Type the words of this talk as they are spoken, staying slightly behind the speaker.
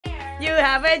you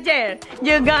have a chair.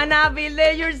 You're gonna build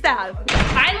it yourself.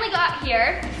 Finally got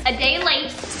here, a day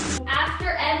late.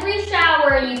 After every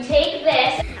shower, you take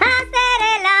this. Hacer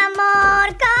el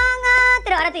amor con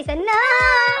otro. Ahora tú dices no.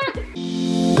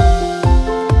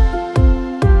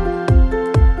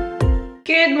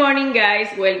 Good morning, guys.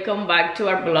 Welcome back to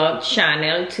our vlog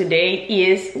channel. Today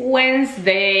is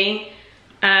Wednesday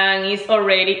and it's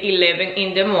already 11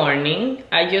 in the morning.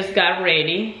 I just got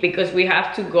ready because we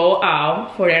have to go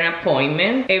out for an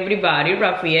appointment. Everybody,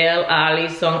 Rafael,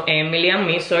 Allison, Emily, and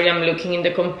me. Sorry, I'm looking in the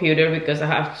computer because I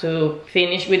have to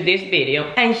finish with this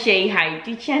video. And say hi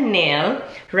to Chanel.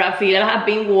 Rafael have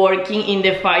been working in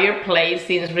the fireplace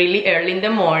since really early in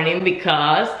the morning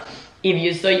because if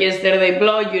you saw yesterday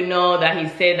vlog, you know that he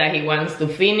said that he wants to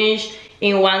finish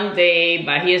in one day,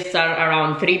 but he started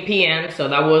around 3 p.m. so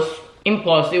that was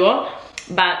impossible.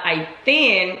 But I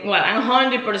think, well, I'm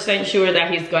 100% sure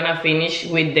that he's gonna finish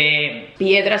with the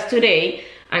piedras today.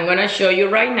 I'm gonna show you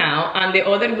right now. And the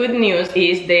other good news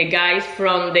is the guys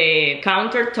from the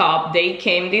countertop, they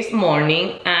came this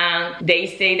morning and they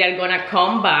say they're gonna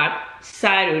come back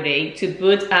Saturday to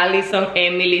put Allison,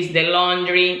 Emily's, the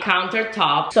laundry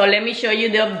countertop. So let me show you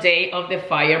the update of the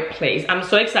fireplace. I'm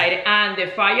so excited, and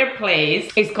the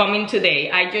fireplace is coming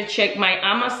today. I just checked my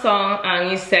Amazon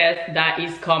and it says that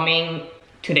it's coming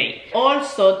today.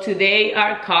 Also today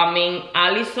are coming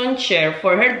Alisson'S chair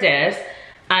for her desk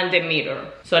and the mirror.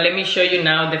 So let me show you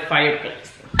now the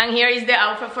fireplace. And here is the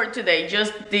outfit for today.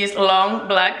 Just this long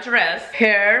black dress,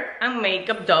 hair and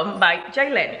makeup done by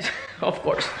Jailenis, of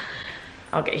course.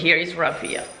 Okay, here is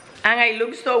Rafael. And I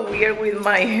look so weird with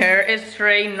my hair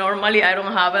straight. Normally I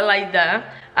don't have it like that.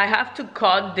 I have to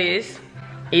cut this.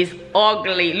 It's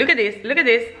ugly. Look at this, look at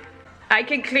this. I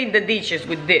can clean the dishes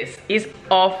with this. It's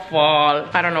awful.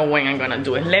 I don't know when I'm gonna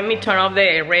do it. Let me turn off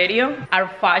the radio. Our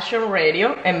fashion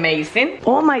radio, amazing.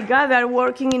 Oh my God, they're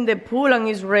working in the pool and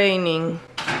it's raining.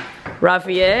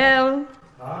 Rafael.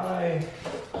 Hi.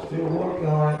 Still working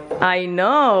on it. I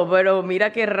know, pero mira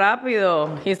que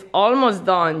rápido. He's almost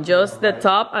done. Just the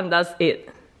top and that's it.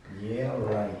 Yeah,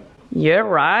 right. You're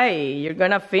right. You're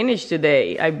gonna finish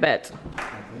today, I bet. I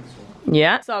think so.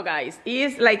 Yeah. So guys,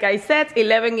 it's like I said,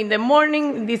 11 in the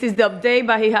morning. This is the update,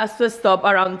 but he has to stop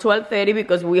around 12:30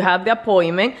 because we have the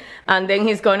appointment. And then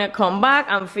he's gonna come back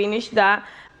and finish that.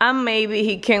 And maybe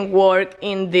he can work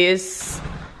in this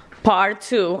part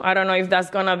too. I don't know if that's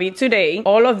gonna be today.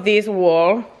 All of this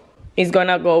wall is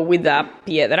gonna go with that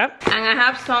piedra. And I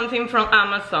have something from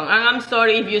Amazon. And I'm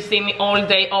sorry if you see me all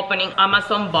day opening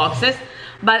Amazon boxes,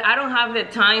 but I don't have the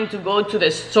time to go to the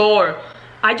store.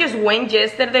 I just went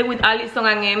yesterday with Allison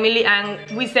and Emily and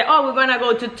we said, oh, we're gonna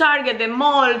go to Target, the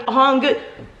mall, Home Goods.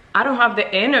 I don't have the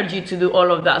energy to do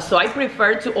all of that. So I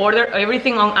prefer to order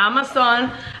everything on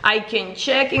Amazon. I can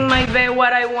check in my bed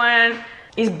what I want.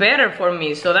 It's better for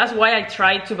me. So that's why I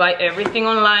try to buy everything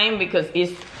online because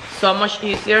it's so much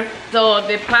easier. So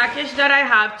the package that I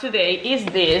have today is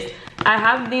this. I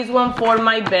have this one for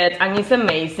my bed and it's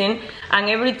amazing. And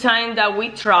every time that we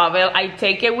travel, I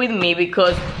take it with me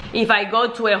because if I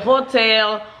go to a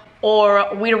hotel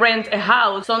or we rent a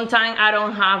house, sometimes I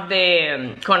don't have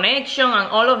the connection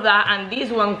and all of that. And this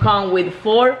one comes with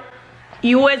 4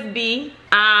 USB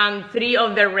and 3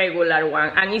 of the regular one.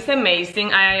 And it's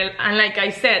amazing. And like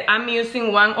I said, I'm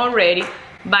using one already.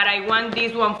 But I want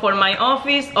this one for my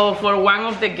office or for one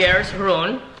of the girls'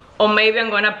 room. Or maybe I'm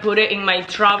gonna put it in my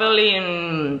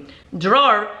traveling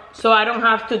drawer so I don't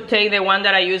have to take the one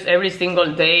that I use every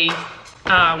single day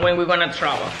when we're gonna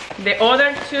travel. The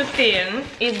other 2 things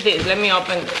is this. Let me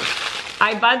open this.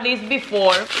 I bought this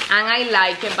before and I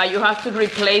like it, but you have to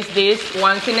replace this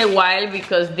once in a while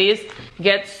because this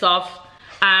gets soft.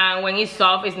 And when it's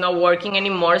soft, it's not working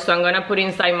anymore. So I'm gonna put it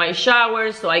inside my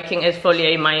shower so I can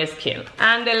exfoliate my skin.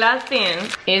 And the last thing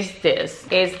is this.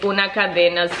 It's una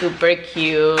cadena, super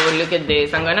cute. Look at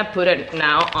this. I'm gonna put it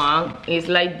now on. It's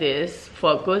like this,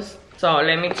 focus. So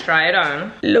let me try it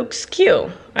on. Looks cute.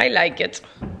 I like it.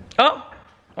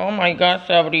 Oh my God,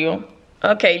 se abrió.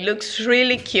 Okay, looks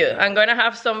really cute. I'm gonna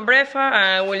have some breakfast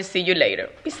and we'll see you later.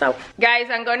 Peace out.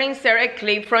 Guys, I'm gonna insert a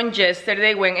clip from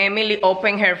yesterday when Emily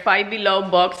opened her Five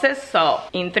Below boxes. So,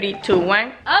 in 3, 2,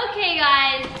 1. Okay,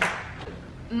 guys.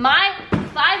 My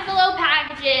Five Below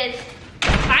packages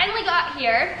finally got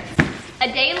here. A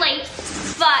day late,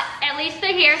 but at least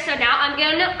they're here, so now I'm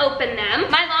gonna open them.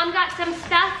 My mom got some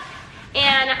stuff.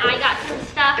 And I got some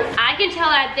stuff. I can tell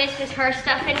that this is her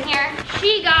stuff in here.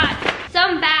 She got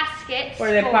some baskets. For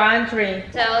the pantry.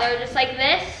 So they're just like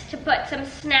this to put some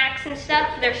snacks and stuff.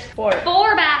 There's 4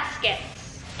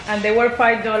 baskets. And they were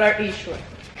 $5 each one.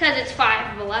 Because it's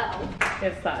Five Below.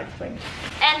 Exactly.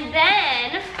 And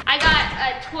then I got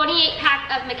 28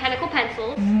 pack of mechanical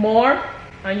pencils. More?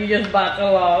 And you just bought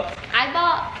a lot. I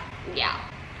bought, yeah.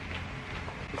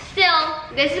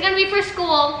 Still, this is gonna be for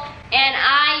school, and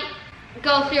I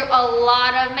go through a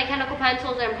lot of mechanical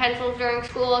pencils and pencils during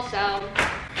school, so.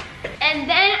 And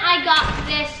then I got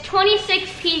this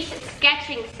 26-piece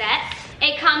sketching set.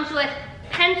 It comes with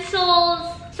pencils,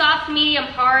 soft, medium,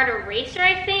 hard, eraser,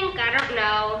 I think. I don't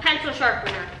know. Pencil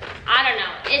sharpener. I don't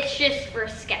know. It's just for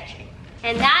sketching.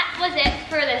 And that was it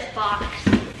for this box.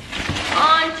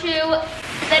 On to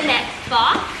the next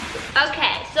box.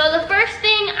 Okay, so the first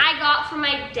thing I got for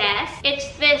my desk,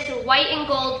 it's this white and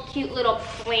gold cute little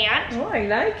plant. Oh, I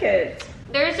like it.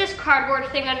 There's this cardboard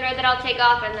thing under that I'll take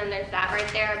off, and then there's that right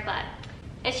there, but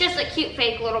it's just a cute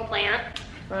fake little plant.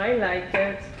 I like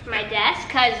it. My desk,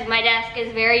 because my desk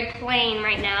is very plain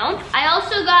right now. I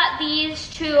also got these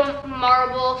two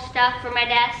marble stuff for my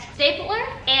desk, stapler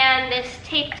and this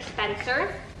tape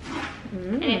dispenser.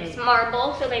 And it's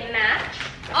marble, so they match.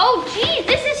 Oh geez,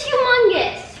 this is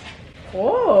humongous.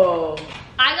 Oh.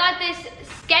 I got this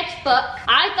sketchbook.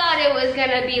 I thought it was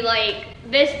gonna be like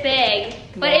this big,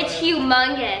 but it's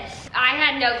humongous. I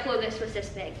had no clue this was this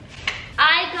big.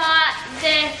 I got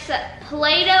this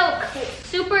Play-Doh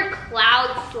Super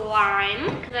Cloud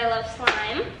Slime, because I love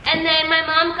slime. And then my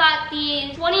mom got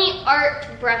these 20 art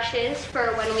brushes for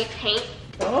when we paint.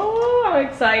 Oh, I'm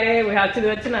excited. We have to do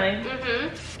it tonight.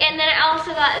 And then I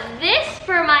also got this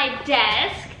for my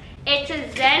desk. It's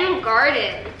a Zen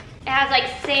garden. It has like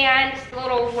sand,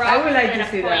 little rocks, I would like and to a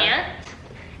see plant.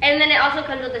 And then it also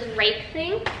comes with this rake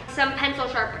thing. Some pencil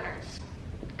sharpeners.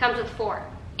 Comes with 4.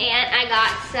 And I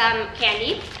got some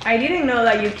candy. I didn't know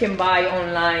that you can buy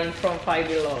online from Five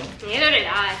Below. Neither did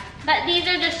I. But these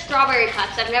are just strawberry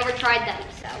cups. I've never tried them,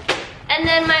 so. And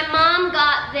then my mom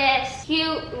got this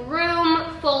cute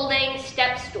room folding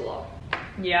step stool.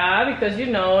 Yeah, because you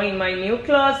know, in my new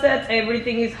closet,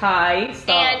 everything is high.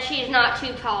 So And she's not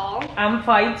too tall. I'm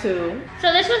 5'2".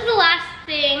 So this was the last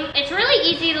thing. It's really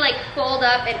easy to like fold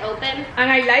up and open. And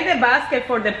I like the basket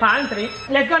for the pantry.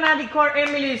 Let's gonna decor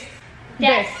Emily's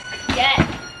desk.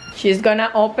 Yes. She's gonna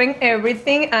open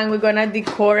everything and we're gonna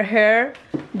decor her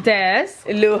desk.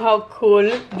 Look how cool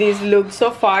this looks so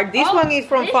far. This one is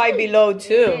from Five Below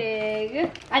too.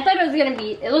 Big. I thought it was gonna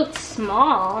be, it looked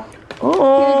small.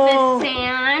 Oh, Here's the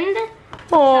sand.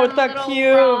 oh, some that's little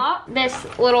cute. rock,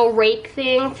 this little rake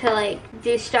thing to like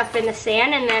do stuff in the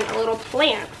sand, and then a little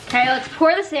plant. Okay, let's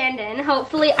pour the sand in.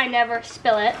 Hopefully I never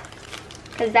spill it,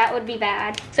 because that would be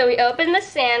bad. So we open the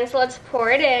sand, so let's pour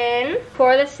it in.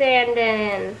 Pour the sand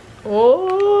in.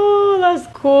 Oh, that's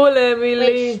cool, Emily.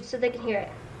 Wait, so they can hear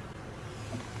it.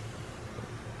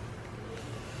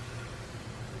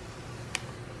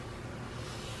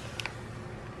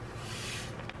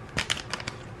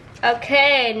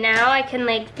 Okay, now I can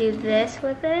like do this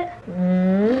with it.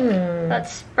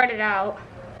 Let's spread it out,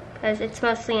 because it's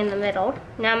mostly in the middle.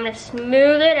 Now I'm gonna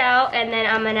smooth it out, and then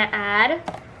I'm gonna add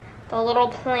a little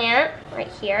plant right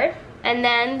here, and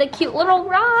then the cute little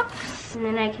rocks. And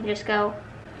then I can just go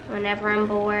whenever I'm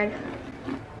bored.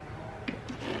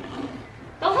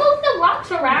 Don't move the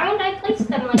rocks around, I placed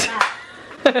them like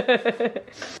that.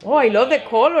 Oh, I love the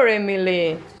color,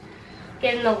 Emily.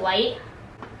 Get in the light.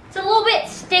 It's a little bit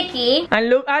sticky. And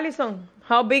look, Allison,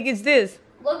 how big is this?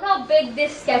 Look how big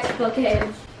this sketchbook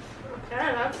is. I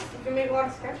don't know. You can make a lot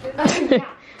of sketches. Yeah.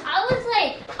 I was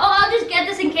like, oh, I'll just get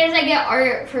this in case I get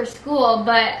art for school,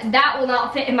 but that will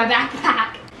not fit in my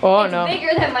backpack. Oh, it's no. bigger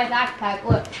than my backpack,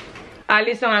 look.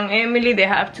 Allison and Emily, they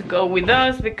have to go with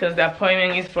us because the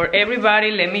appointment is for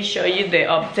everybody. Let me show you the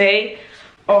update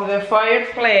of the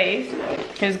fireplace.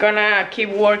 He's gonna keep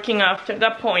working after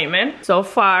the appointment. So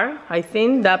far, I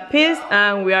think that piece,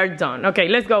 and we are done. Okay,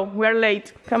 let's go. We're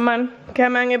late. Come on,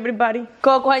 everybody.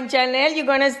 Coco and Chanel, you're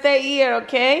gonna stay here,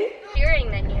 okay?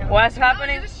 Hearing than you. What's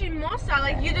happening? You're just chismosa.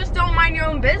 Like, you just don't mind your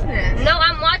own business. No,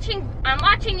 I'm watching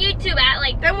YouTube at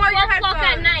like Then wear your 12 o'clock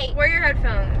headphones. at night. Wear your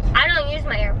headphones. I don't use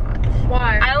my AirPods.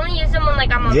 Why? I only use them when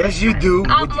like I'm on Yes, you do.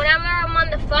 whenever I'm on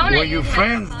the phone, I When your use my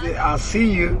friends, AirPods. I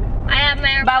see you. I have my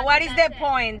AirPods. But what is the that's it.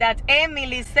 point? That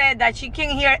Emily said that she can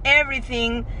hear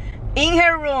everything in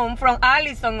her room from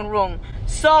Alisson's room.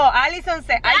 So Allison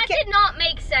said, That I can. did not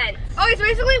make sense. Oh, it's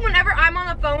basically whenever I'm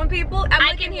on the phone with people, I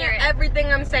can can hear hear it.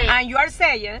 everything I'm saying. And you are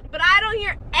saying, But I don't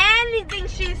hear anything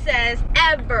she says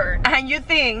ever. and you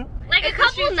think, Like a It's 'cause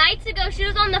couple she's- nights ago, she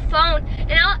was on the phone,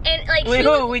 and like With she who?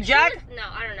 was, With she Jack? was- no,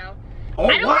 I don't know. Oh,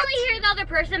 I don't what? really hear the other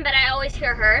person, but I always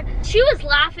hear her. She was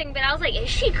laughing, but I was like, is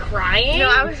she crying? No,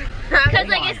 I was. Because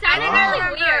like it sounded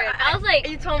really weird. I was like,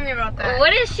 You told me about that.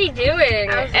 what is she doing?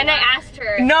 And I asked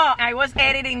her. No, I was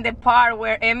editing the part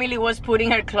where Emily was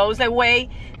putting her clothes away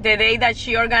the day that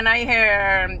she organized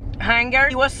her hanger.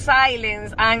 It was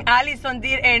silence, and Allison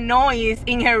did a noise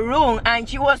in her room, and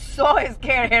she was so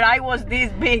scared. Her eye was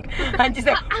this big, and she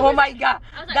said, "Oh my God,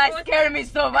 like, that "What's scared me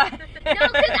so bad." No,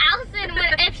 because Allison,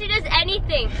 if she does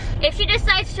anything, if she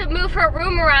decides to move her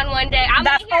room around one day, I'm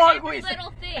That's gonna hear every always-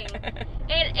 little thing,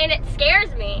 and it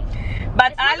scares me.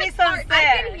 But not like Allison art. I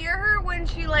can said, hear her when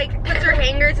she like puts her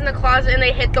hangers in the closet and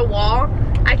they hit the wall.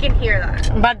 I can hear that.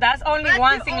 but that's only That's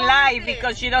once the in only life thing.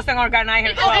 because she doesn't organize her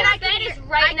Because clothes. my bed is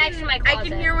right next to my closet. I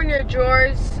can hear when your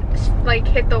drawers like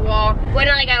hit the wall. when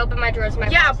like I open my drawers in my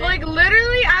Yeah, closet. but like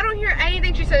literally, I don't hear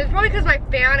anything she says. It's probably because my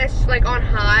fan is like on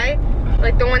high,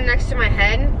 like the one next to my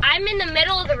head. I'm in the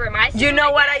middle of the room. I see You know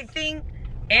my what desk. I think?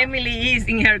 Emily is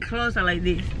in her closet like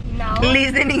this, No.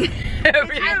 listening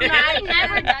everything. I've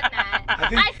never done that.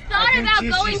 I thought think about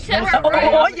she's going to supposed her to- room.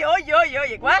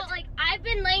 Oye, what? Well, like I've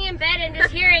been laying in bed and just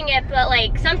hearing it, but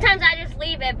like sometimes I just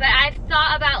leave it. But I've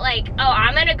thought about like, oh,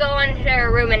 I'm gonna go into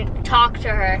her room and talk to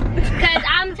her because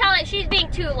I'm telling she's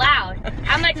being too loud.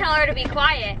 I'm gonna tell her to be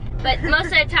quiet. But most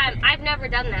of the time, I've never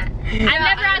done that. I've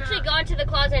never actually gone to the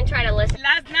closet and tried to listen.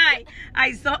 Last night,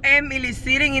 I saw Emily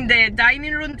sitting in the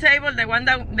dining room table, the one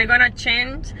that they're gonna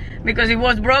change because it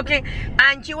was broken,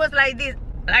 and she was like this,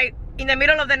 like in the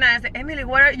middle of the night. I said, Emily,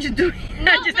 what are you doing?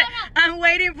 No, And she said, I'm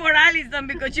waiting for Allison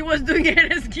because she was doing her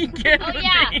skincare Oh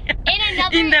yeah, routine in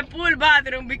another. in the pool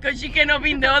bathroom because she cannot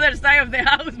be in the other side of the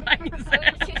house by I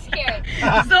herself. was too scared.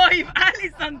 So if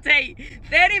Allison take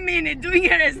 30 minutes doing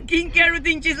her skincare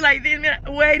routine, she's like this,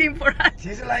 waiting for us.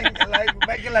 She's like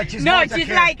making like she's No, mucha she's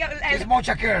care. like She's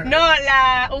mucha care. no,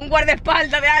 un guardaespaldas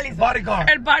de Allison. Bodyguard.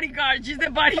 El bodyguard. She's the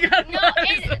bodyguard. No,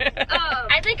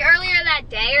 I think earlier that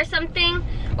day or something,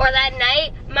 or that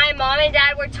night, my mom and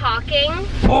dad were talking.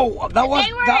 Oh, that was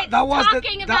They were that was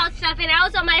talking about stuff, and I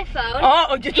was on my phone.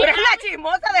 Oh, tú eres la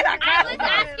chismosa de la I was casa.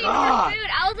 asking for food.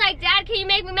 I was like, Dad, can you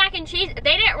make me mac and cheese?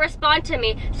 They didn't respond to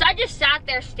me. So I just sat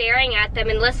there staring at them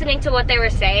and listening to what they were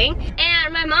saying.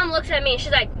 And my mom looks at me and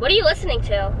she's like, what are you listening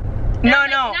to? No,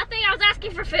 Like, no. nothing. I was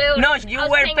asking for food. No, I you was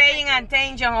were paying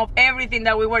attention of everything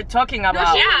that we were talking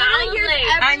about. Yeah, I was hears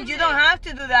like, And you don't have to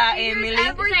do that, Emily.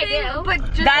 Everything, Yes, I do. but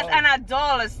just That's an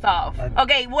adult stuff.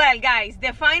 Okay, well, guys,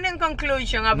 the final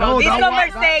conclusion about this that's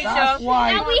conversation.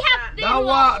 why. now we have thin That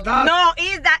walls. No,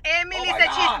 is that Emily's Oh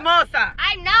a my chismosa.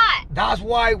 I'm not. That's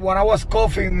why when I was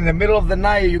coughing in the middle of the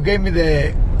night, you gave me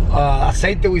the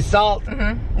aceite with salt.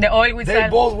 The oil with They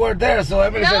salt. both were there, so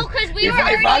Emily No, says, 'cause we if, were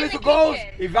already if in Alice the goes, kitchen.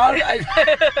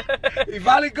 if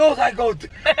Ali goes, I go. No,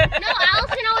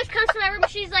 Allison always comes to my room.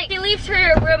 She's like, she leaves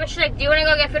her room and she's like, do you want to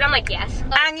go get food? I'm like, yes.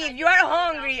 And if you are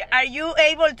hungry, are you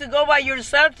able to go by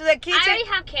yourself to the I kitchen? already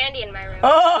have candy in my room.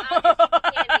 Oh,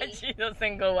 Candy. she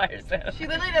doesn't go by herself. she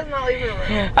literally does not leave her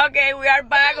room. Okay, we are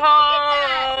back Look at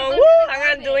home. that.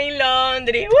 Woo, I'm doing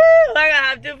laundry. Woo, I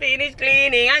have to finish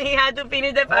cleaning, and he had to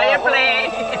finish the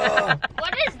fireplace.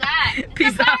 What is that?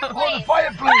 Peace The out. Oh, the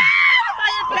fireplace.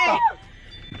 fireplace!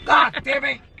 Fireplace. God damn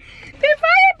it! The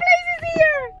fireplace is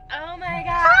here. Oh my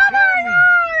god.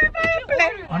 The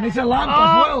fireplace. And it's a lamp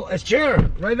as well. A chair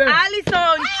right there.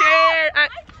 Allison, chair.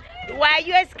 Why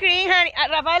you scream, honey?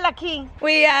 Rafael, aquí.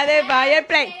 We have the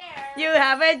fireplace. You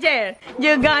have a chair.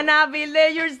 You're gonna build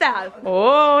it yourself.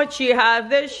 Oh, she has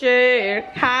the chair.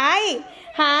 Hi.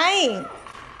 Hi.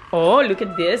 Oh, look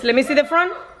at this. Let me see the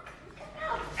front.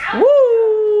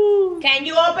 Woo. Can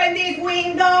you open this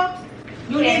window?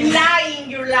 You need light in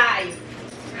your life.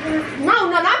 No,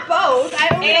 not both. I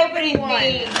only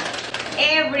Everything.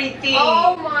 Everything.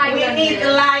 Oh my We goodness. need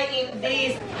light in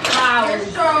this house.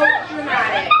 so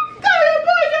dramatic.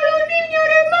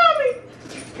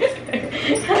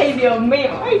 Ay, Dios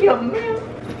mío, ay, Dios mío.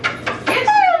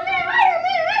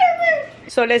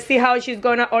 So let's see how she's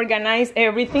gonna organize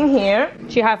everything here.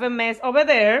 She have a mess over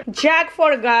there. Jack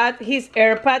forgot his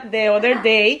AirPod the other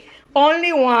day.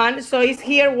 Only one, so he's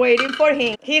here waiting for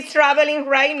him. He's traveling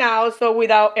right now, so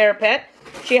without AirPod.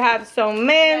 She has some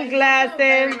men Very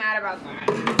glasses. mad about that.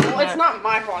 Well, it's not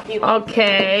my fault. He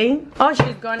Okay. Oh,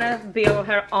 she's gonna build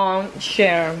her own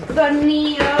chair.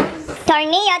 Tornillos.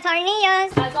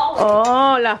 Tornillos. As always.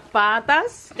 Oh, las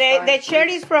patas. The chair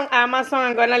is from Amazon.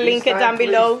 I'm gonna link it down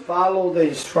below. Follow the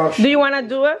instructions. Do you wanna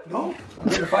do it? No,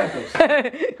 it's the fireplace.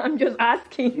 I'm just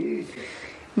asking.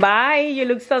 Bye. You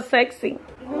look so sexy.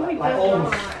 My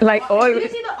own. Like Did you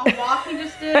always. see the walk he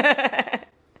just did?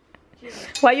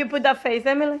 Why you put that face,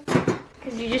 Emily?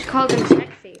 Because you just called him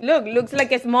sexy. Look, looks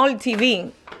like a small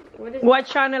TV. What is What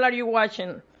channel are you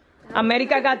watching?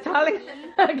 America Got Talent.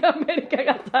 America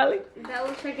Got Talent. That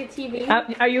looks like a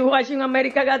TV. Are you watching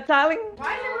America Got Talent?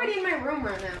 Why is everybody in my room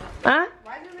right now? Huh?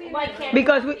 Why is everybody in Why my room? can't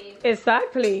Because we?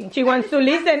 exactly. She wants to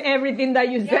listen everything that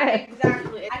you Yeah, said.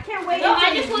 exactly. I can't wait No, I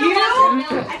until just want to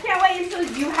watch the I can't wait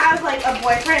until you have like a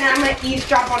boyfriend and I'm gonna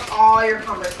eavesdrop on all your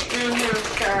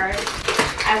conversations. Sure.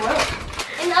 I will.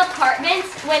 In the apartments,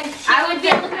 when she would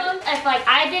be on the phone, if like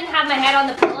I didn't have my head on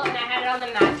the pillow and I had it on the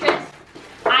mattress,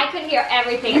 I could hear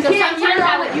everything. So sometimes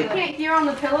I would do You can't hear on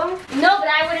the pillow? No, but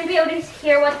I wouldn't be able to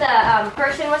hear what the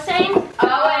person was saying. I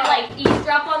would like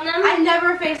eavesdrop on them. I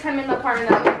never FaceTime in the apartment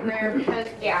that was there because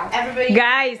everybody.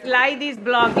 Guys, like this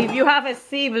vlog. If you have a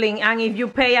sibling and if you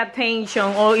pay attention,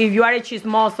 or if you are a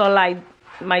chismoso like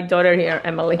my daughter here,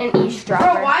 Emily. An eavesdropper.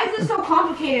 Bro, why is this so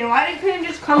complicated? Why couldn't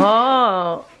just come?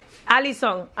 Oh,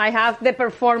 Allison, I have the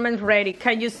performance ready.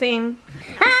 Can you sing?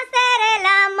 Hacer el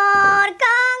amor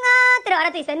con otro.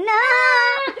 Ahora tú dices no.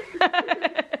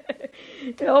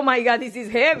 Oh my God, this is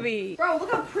heavy. Bro,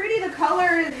 look how pretty the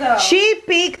color is though. She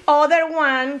picked other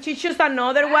one. She chose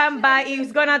another one, but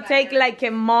it's gonna take like a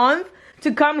month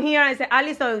to come here and say,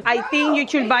 Allison, I think you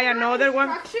should buy another one.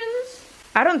 Instructions?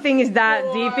 I don't think it's that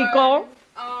difficult.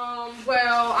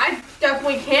 Well, I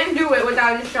definitely can do it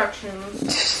without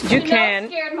instructions. You can.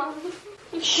 Scared mom.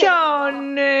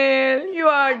 Chanel, you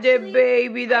are the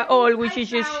baby that always is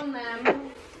just. Found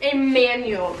them. A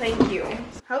manual, thank you.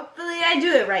 Hopefully I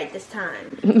do it right this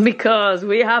time. Because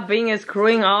we have been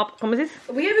screwing up. ¿Cómo se dice?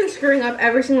 We have been screwing up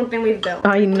every single thing we've built.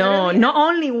 I know. Not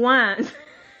only one.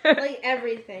 Like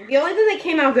everything. The only thing that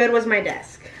came out good was my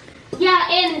desk.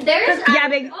 Yeah, and there's Yeah,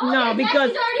 but no, and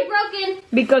because- that's already broken.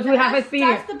 Because we have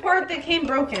experience. That's the part that came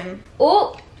broken.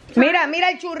 Oh, Mira, mira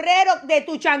el churrero de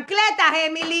tu chancleta,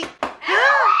 Emily.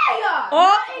 Oh!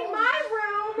 Oh, In my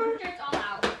room! it's all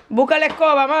out. busca la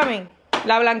escoba, mami.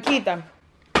 La blanquita.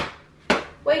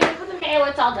 Wait, can I put them Okay, well,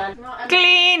 it's all done.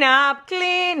 Clean up,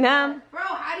 clean up. Bro,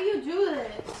 how do you do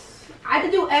this? I had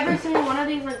to do every single one of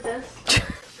these like this.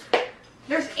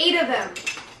 There's 8 of them.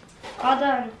 All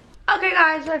done. Okay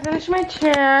guys, so I finished my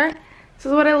chair. This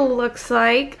is what it looks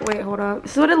like. Wait, hold up.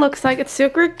 This is what it looks like. It's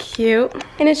super cute.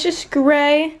 And it's just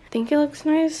gray. I think it looks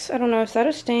nice. I don't know, is that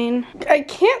a stain? I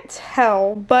can't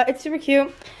tell, but it's super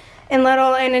cute and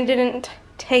little, and it didn't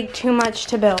take too much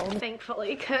to build,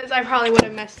 thankfully, because I probably would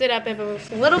have messed it up if it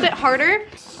was a little bit harder.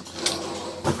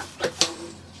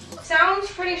 Sounds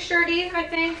pretty sturdy, I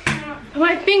think.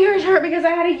 My fingers hurt because I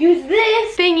had to use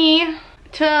this thingy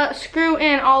to screw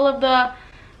in all of the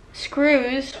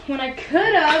screws when I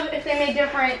could have, if they made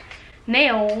different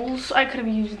nails, I could have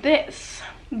used this,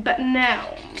 but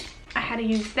no, I had to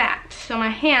use that. So my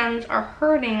hands are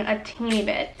hurting a teeny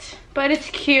bit, but it's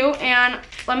cute, and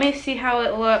let me see how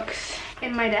it looks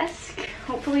in my desk.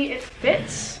 Hopefully it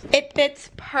fits. It fits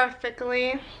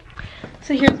perfectly.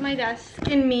 So here's my desk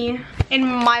and me and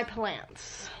my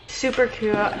plants. Super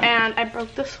cute, and I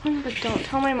broke this one, but don't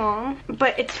tell my mom,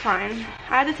 but it's fine.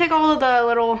 I had to take all of the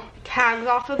little tags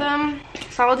off of them,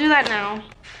 so I'll do that now.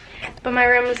 But my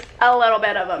room is a little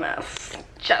bit of a mess,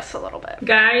 just a little bit.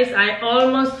 Guys, I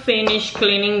almost finished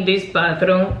cleaning this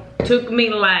bathroom. Took me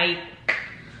like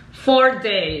 4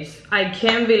 days. I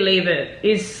can't believe it.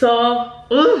 It's so,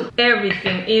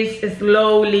 everything is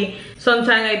slowly.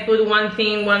 Sometimes I put one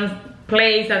thing in one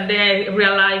place and then I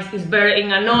realize it's better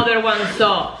in another one.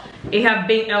 So it has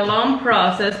been a long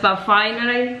process, but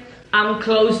finally I'm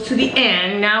close to the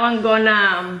end. Now I'm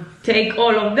gonna take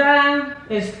all of that,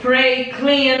 spray,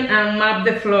 clean, and mop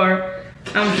the floor.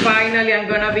 And finally I'm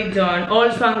gonna be done.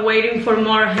 Also, I'm waiting for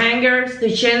more hangers to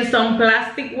change some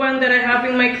plastic one that I have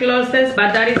in my closet,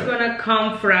 but that is gonna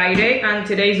come Friday, and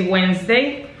today's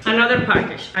Wednesday. Another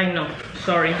package, I know,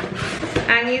 sorry.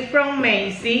 And it's from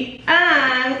Macy.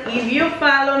 And if you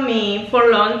follow me for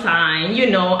a long time, you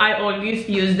know I always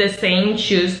use the same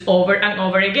shoes over and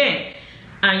over again.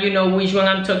 And you know which one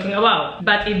I'm talking about.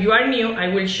 But if you are new, I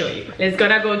will show you. Let's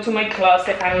gonna go to my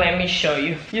closet and let me show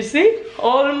you. You see?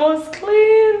 Almost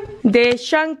clean. The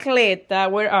chancleta,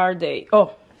 where are they?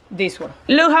 Oh, this one.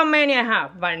 Look how many I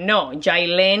have. But no,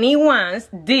 Jaileni wants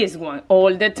this one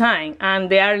all the time. And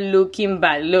they are looking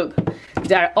bad. Look,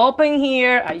 they're open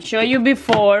here. I showed you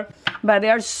before. But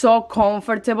they are so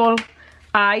comfortable.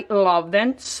 I love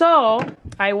them. So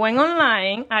I went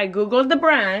online, I googled the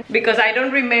brand because I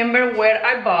don't remember where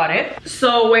I bought it.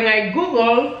 So when I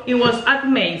googled, it was at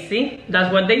Macy,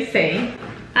 that's what they say,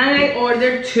 and I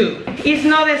ordered 2. It's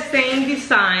not the same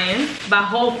design, but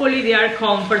hopefully they are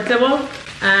comfortable,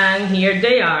 and here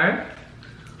they are.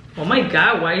 Oh my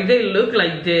god, why do they look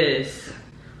like this?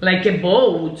 Like a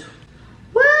boat.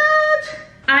 What?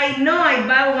 I know I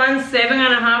bought one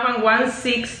 7.5 and one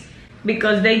 6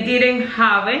 because they didn't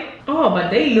have it. Oh,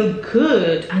 but they look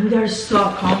good and they're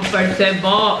so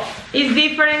comfortable. It's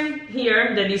different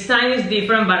here, the design is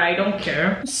different, but I don't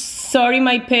care. Sorry,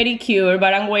 my pedicure,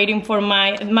 but I'm waiting for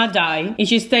my dye. If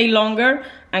she stay longer,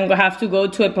 I'm gonna have to go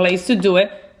to a place to do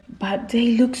it. But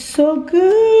they look so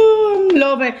good.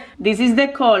 Love it. This is the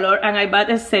color, and I bought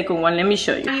a second one. Let me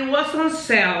show you. It was on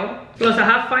sale, plus I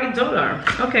have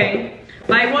 $5. Okay.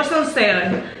 But it was on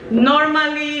sale.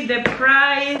 Normally the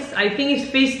price, I think is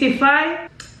 $55,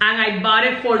 and I bought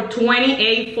it for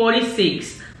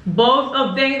 $28.46. Both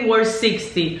of them were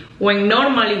 $60, when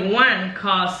normally one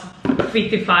costs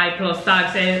 $55 plus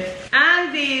taxes.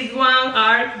 And these one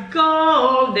are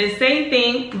gold, the same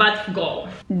thing but gold.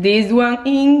 This one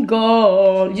in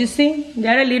gold. You see,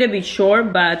 they're a little bit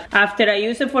short, but after I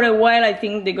use it for a while, I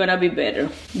think they're gonna be better.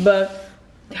 But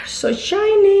they're so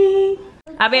shiny.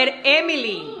 A ver,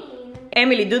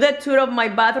 Emily, do the tour of my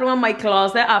bathroom and my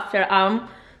closet after I'm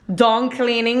done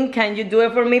cleaning. Can you do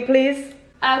it for me, please?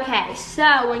 Okay,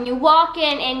 so when you walk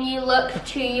in and you look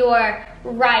to your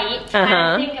right,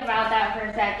 think about that for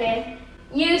a second.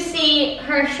 You see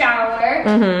her shower,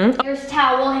 there's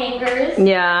towel hangers,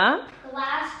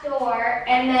 glass door,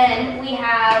 and then we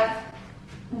have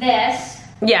this.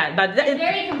 Yeah, but it's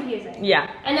very confusing.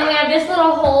 Yeah. And then we have this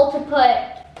little hole to put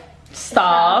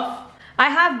stuff. I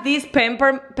have this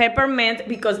peppermint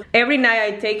because every night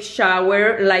I take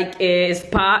shower like a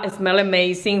spa. It smells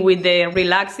amazing with the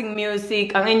relaxing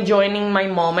music. I'm enjoying my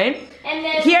moment. And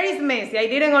then here is messy. I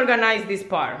didn't organize this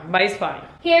part, but it's fine.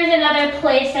 Here's another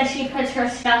place that she puts her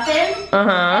stuff in.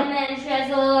 And then she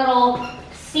has a little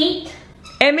seat.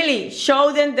 Emily,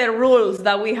 show them the rules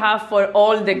that we have for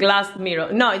all the glass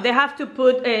mirror. No, they have to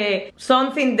put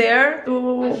something there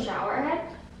to... A shower head?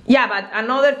 Yeah, but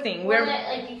another thing,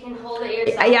 like you can hold it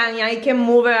yourself. Yeah, and I can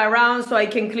move it around so I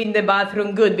can clean the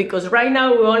bathroom good, because right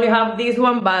now we only have this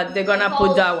one, but they're gonna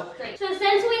put that one. So since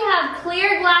we have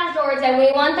clear glass doors and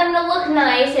we want them to look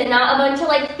nice and not a bunch of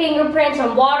like fingerprints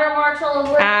and watermarks all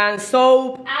over, and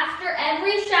soap. After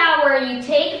every shower, you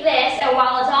take this, and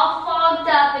while it's all fogged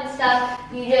up and stuff,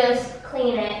 you just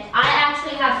clean it. I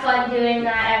actually have fun doing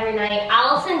that every night.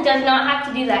 Allison does not have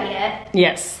to do that yet.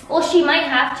 Yes. Well, she might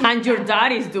have to. And your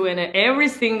dad is doing it every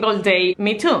single day.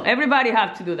 Me too. Everybody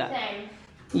have to do that. Same.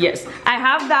 Yes. I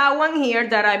have that one here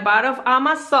that I bought off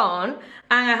Amazon.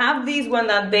 And I have this one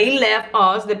that they left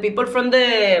us, the people from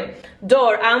the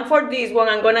door. And for this one,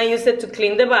 I'm gonna use it to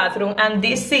clean the bathroom. And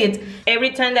this seat, every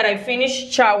time that I finish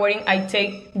showering, I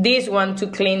take this one to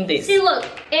clean this. See, look,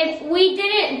 if we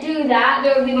didn't do that,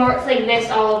 there would be marks like this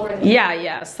all over the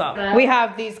Yeah, so we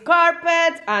have this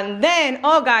carpet. And then,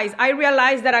 oh guys, I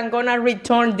realized that I'm gonna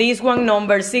return this one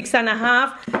number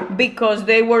 6.5 because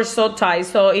they were so tight.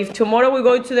 So if tomorrow we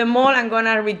go to the mall, I'm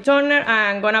gonna return it and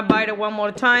I'm gonna buy it one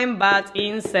more time, but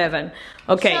in 7.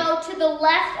 Okay. So to the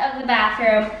left of the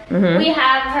bathroom, we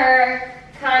have her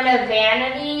kind of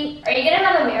vanity. Are you gonna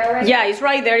have a mirror right Yeah, it's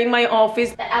right there in my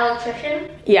office. The electrician?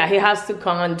 Yeah, he has to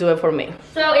come and do it for me.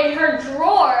 So in her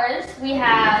drawers, we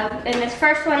have, in this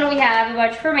first one, we have a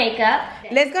bunch for makeup.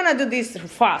 Let's gonna do this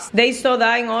fast. They saw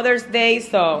that in others days,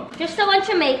 so. Just a bunch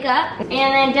of makeup. And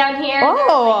then down here.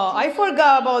 Oh, I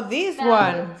forgot about this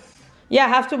one. Yeah, I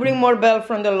have to bring more belts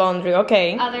from the laundry,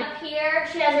 okay. Up here,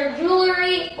 she has her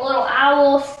jewelry, a little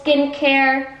owl,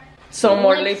 skincare. Some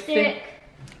more lipstick.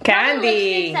 Candy.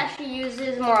 Lipsticks that she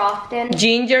uses more often.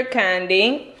 Ginger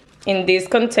candy in this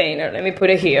container. Let me put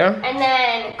it here. And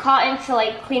then cotton to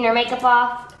like clean her makeup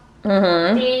off.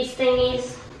 These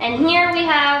thingies. And here we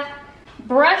have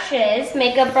brushes,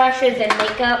 makeup brushes and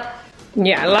makeup.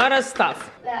 Yeah, a lot of stuff.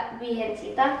 La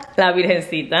Virgencita. La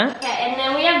Virgencita. Okay, and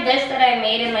then we have this that I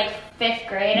made in like 5th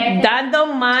grade, I think. That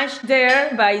don't match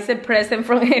there, but it's a present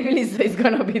from Emily, so it's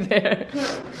gonna be there.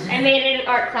 I made it in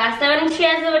art class though, and she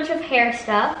has a bunch of hair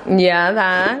stuff. Yeah,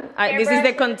 that. This is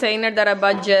the container that I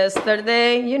bought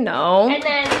yesterday, you know. And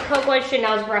then Coco and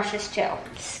Chanel's brushes too.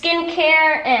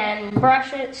 Skincare and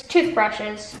brushes,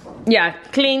 toothbrushes. Yeah,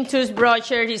 clean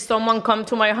toothbrushes. If someone come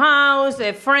to my house,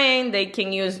 a friend, they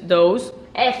can use those.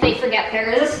 If they forget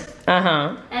theirs.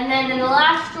 And then in the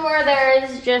last drawer, there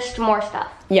is just more stuff.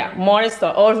 Yeah, more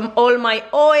stuff. All my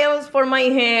oils for my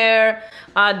hair.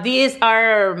 These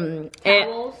are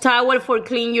towel for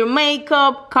clean your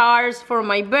makeup, cards for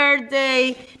my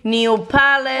birthday, new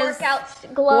palettes,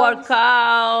 Workout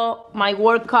gloves, my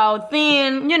workout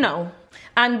thing, you know.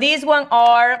 And these one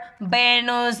are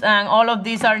Venus, and all of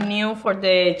these are new for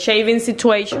the shaving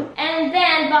situation. And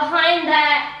then behind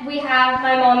that, we have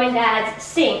my mom and dad's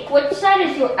sink. Which side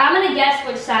is yours? I'm gonna guess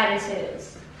which side is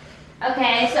whose.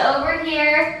 Okay, so over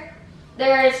here,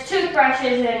 there's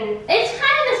toothbrushes, and it's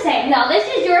kind of the the same. No, this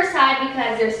is your side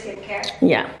because there's skincare.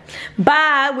 Yeah.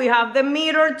 But we have the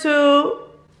mirror too.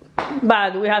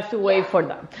 But we have to wait for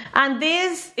that. And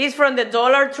this is from the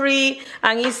Dollar Tree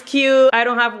and it's cute. I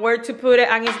don't have where to put it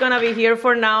and it's gonna be here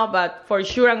for now, but for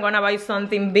sure I'm gonna buy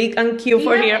something big and cute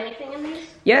for here. Anything in these?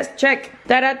 Yes, check.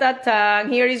 Ta-da-ta-ta.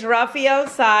 Here is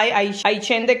Raphael's side. I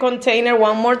changed the container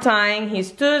one more time.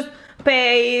 His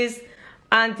toothpaste,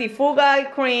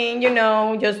 antifungal cream, you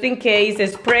know, just in case, a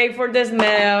spray for the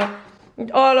smell.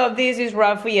 All of this is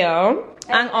Raphael.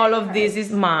 And all of this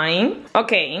is mine.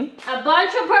 Okay. A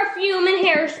bunch of perfume and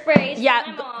hairsprays Yeah, for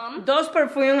my mom. those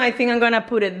perfume, I think I'm gonna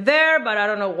put it there, but I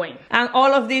don't know when. And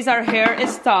all of these are hair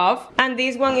stuff. And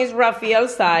this one is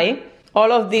Raphael's side.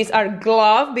 All of these are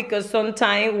glove because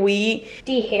sometimes we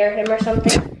De-hair him or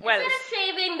something. Well, instead of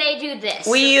shaving, they do this.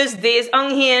 we use this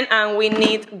on him and we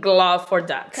need glove for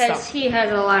that. Because So. he has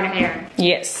a lot of hair.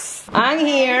 Yes. And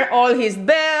here, all his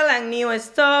bell and new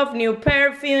stuff, new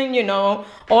perfume, you know,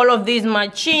 all of these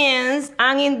machines.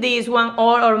 And in this one,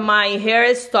 all of my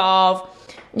hair stuff,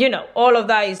 you know, all of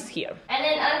that is here. And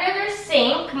then under the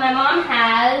sink, my mom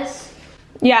has...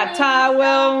 Yeah,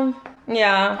 towel,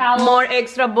 yeah, Towel. more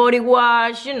extra body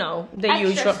wash, you know, the extra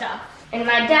usual. stuff. And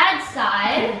my dad's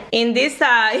side... In this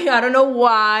side, I don't know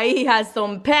why, he has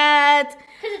some pads.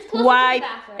 Because it's close Wipe, to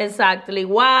the bathroom. exactly,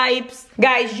 wipes.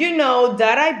 Guys, you know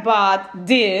that I bought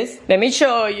this. Let me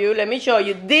show you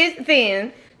this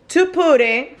thing to put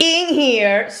it in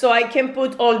here so I can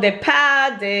put all the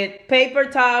pad, the paper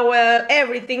towel,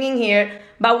 everything in here.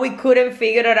 But we couldn't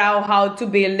figure it out how to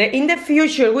build it. In the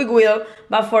future, we will.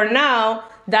 But for now,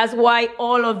 that's why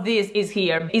all of this is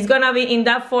here. It's gonna be in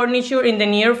that furniture in the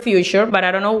near future, but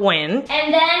I don't know when.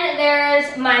 And then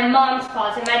there's my mom's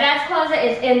closet. My dad's closet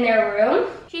is in their room.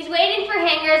 She's waiting for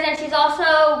hangers and she's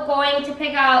also going to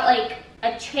pick out like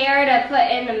a chair to put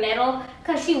in the middle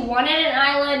because she wanted an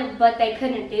island, but they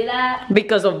couldn't do that.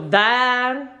 Because of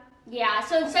that. Yeah,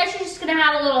 so instead she's just gonna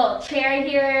have a little chair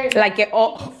here. Like a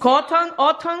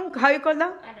autumn, how you call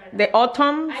that? I don't know. The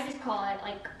autumn? I just call it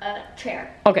like a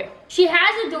chair. Okay. She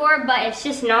has a door, but it's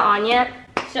just not on yet.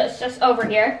 So it's just over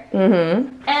here.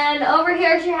 Mm-hmm. And over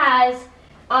here she has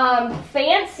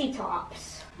fancy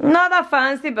tops. Not that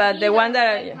fancy, but These the are one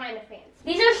that like kind of fancy.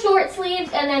 These are short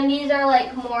sleeves, and then these are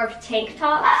like more of tank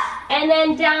tops. And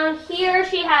then down here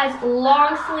she has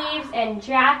long sleeves and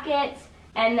jackets,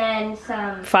 and then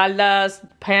some faldas,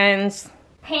 pants.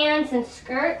 pants and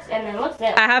skirts, and then what's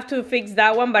this? I have to fix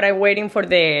that one, but I'm waiting for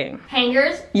the...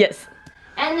 Hangers. Yes.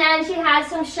 And then she has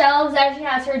some shelves that she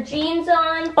has her jeans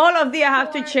on. All of these I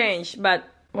have to change, but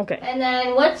okay. And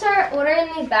then what are in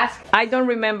these baskets? I don't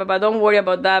remember, but don't worry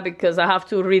about that because I have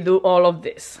to redo all of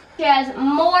this. She has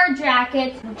more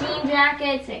jackets, jean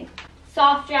jackets and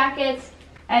soft jackets,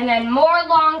 and then more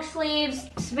long sleeves.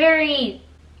 It's very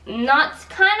not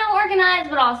kind of organized,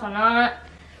 but also not.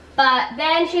 But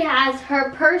then she has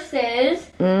her purses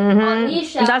on these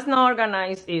shelves. That's not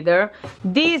organized either.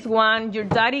 This one, your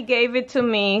daddy gave it to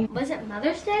me Was it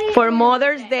Mother's Day? for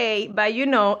Mother's Day, but you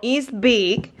know, it's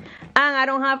big and I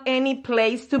don't have any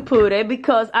place to put it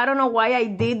because I don't know why I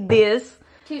did this.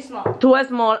 Too small. Too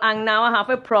small, and now I have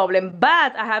a problem,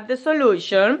 but I have the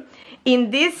solution.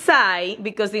 In this side,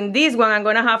 because in this one I'm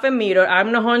gonna have a mirror.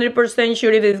 I'm not 100%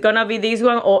 sure if it's gonna be this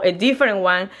one or a different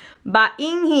one, but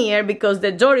in here, because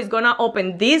the door is gonna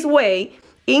open this way,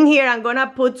 in here I'm gonna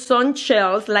put some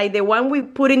shelves like the one we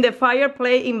put in the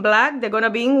fireplace in black. They're gonna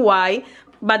be in white,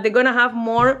 but they're gonna have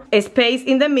more space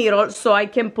in the middle so I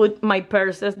can put my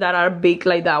purses that are big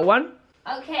like that one.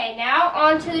 Okay, now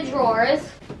on to the drawers.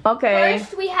 Okay.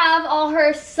 First we have all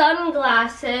her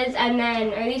sunglasses, and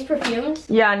then, are these perfumes?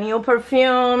 Yeah, new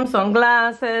perfume,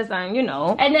 sunglasses, and you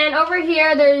know. And then over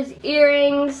here there's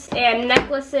earrings and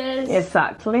necklaces.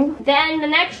 Exactly. Then the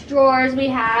next drawers we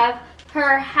have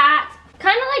her hat,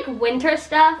 kind of like winter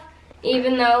stuff,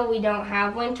 even though we don't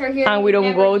have winter here. And we don't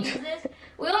never go use this.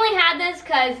 We only had this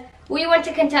because we went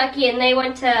to Kentucky and they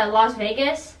went to Las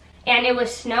Vegas. And it was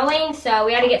snowing, so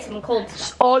we had to get some cold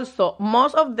stuff. Also,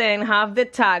 most of them have the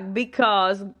tag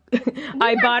because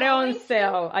I bought it on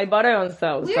sale. I bought it on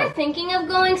sale. We so. were thinking of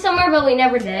going somewhere, but we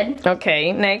never did.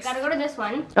 Okay, next. Gotta go to this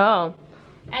one. Oh.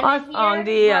 And then On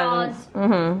here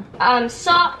the draws,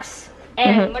 socks,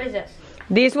 and what is this?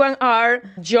 These one are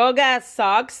yoga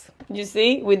socks, you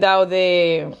see, without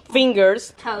the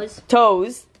fingers,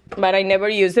 toes, but I never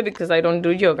use it because I don't do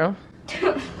yoga.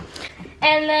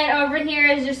 And then over here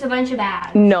is just a bunch of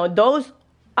bags. No, those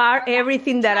are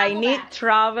everything that I Travel need bags.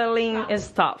 traveling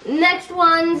stuff. Next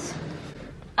one's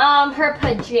her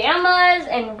pajamas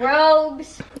and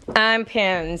robes. And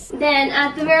pants. Then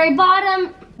at the very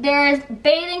bottom, There's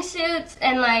bathing suits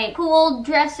and like cool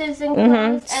dresses and clothes.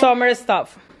 And summer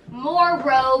stuff. more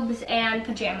robes and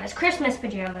pajamas, Christmas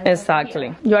pajamas.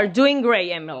 Exactly. You are doing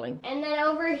great, Emily. And then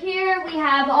over here we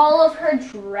have all of her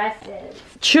dresses.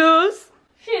 Shoes.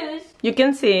 Shoes. You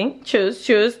can see,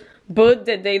 shoes, but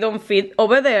that they don't fit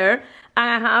over there. And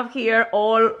I have here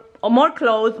all more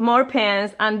clothes, more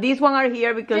pants, and these one are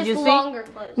here because Just you see. longer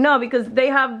clothes. No, because they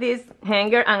have this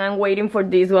hanger, and I'm waiting for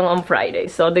this one on Friday.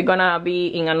 So they're gonna be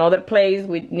in another place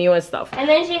with new stuff. And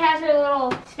then she has her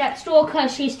little step stool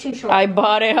because she's too short. I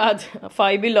bought it at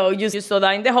Five Below. You saw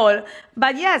that in the haul.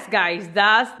 But yes, guys,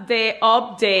 that's the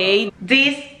update.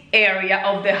 This area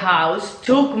of the house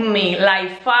took me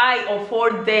like 5 or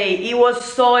 4 days. It was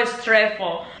so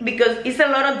stressful because it's a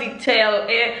lot of detail.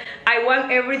 I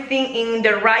want everything in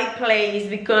the right place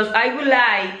because I would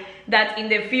like that in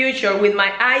the future with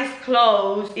my eyes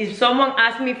closed, if someone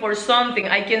asks me for something,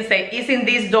 I can say it's in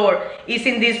this door, it's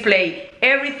in this place.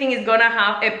 Everything is gonna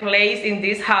have a place in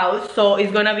this house, so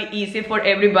it's gonna be easy for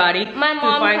everybody. My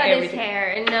mom cut his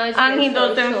hair and knows and he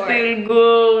so doesn't short. feel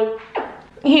good.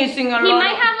 He's in a lot. He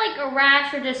might have like a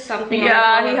rash or just something.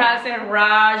 Yeah, he has a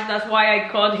rash. That's why I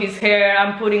cut his hair.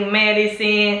 I'm putting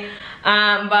medicine,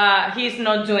 but he's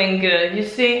not doing good. You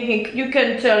see, you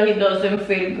can tell he doesn't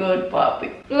feel good, puppy.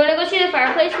 You wanna go see the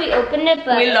fireplace? We opened it,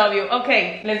 but We love you.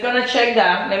 Okay, let's gonna check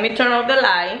that. Let me turn off the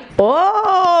light.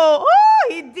 Oh,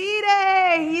 he did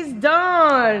it. He's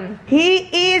done.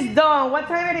 He is done. What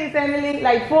time it is, Emily?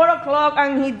 Like 4 o'clock,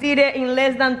 and he did it in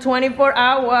less than 24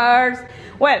 hours.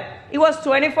 Well, it was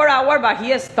 24 hours, but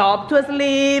he stopped to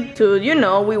sleep,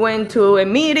 we went to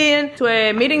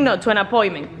an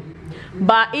appointment.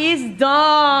 But it's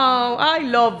done. I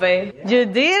love it. You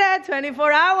did it,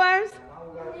 24 hours?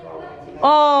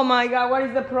 Oh my God, what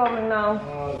is the problem now?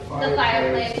 the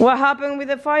fireplace. What happened with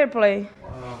the fireplace?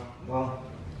 Well,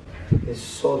 it's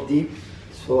so deep,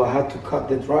 so I had to cut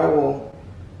the drywall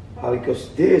because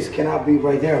this cannot be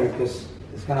right there because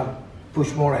it's gonna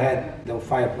push more ahead the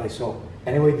fireplace. So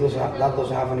anyway, that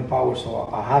doesn't have any power, so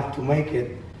I have to make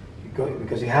it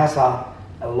because it has a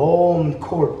long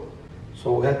cord.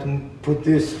 So we had to put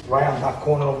this right on that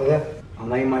corner over there,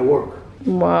 and that might work.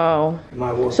 Wow. It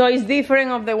might work. So it's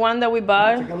different of the one that we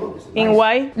bought Take a look. It's in nice.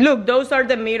 white. Look, those are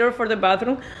the mirror for the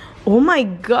bathroom. Oh my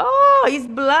God, it's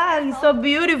black. It's so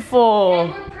beautiful.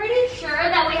 And we're pretty sure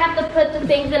that we have to put the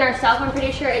things in ourselves. I'm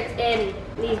pretty sure it's in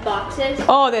these boxes.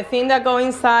 Oh, the thing that go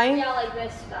inside? Yeah, like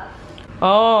this stuff.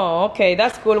 Oh, okay,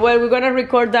 that's cool. Well, we're gonna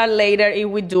record that later if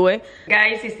we do it.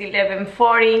 Guys, it's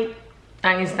 11:40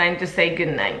 and it's time to say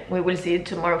goodnight. We will see you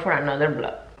tomorrow for another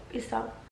vlog. Peace out.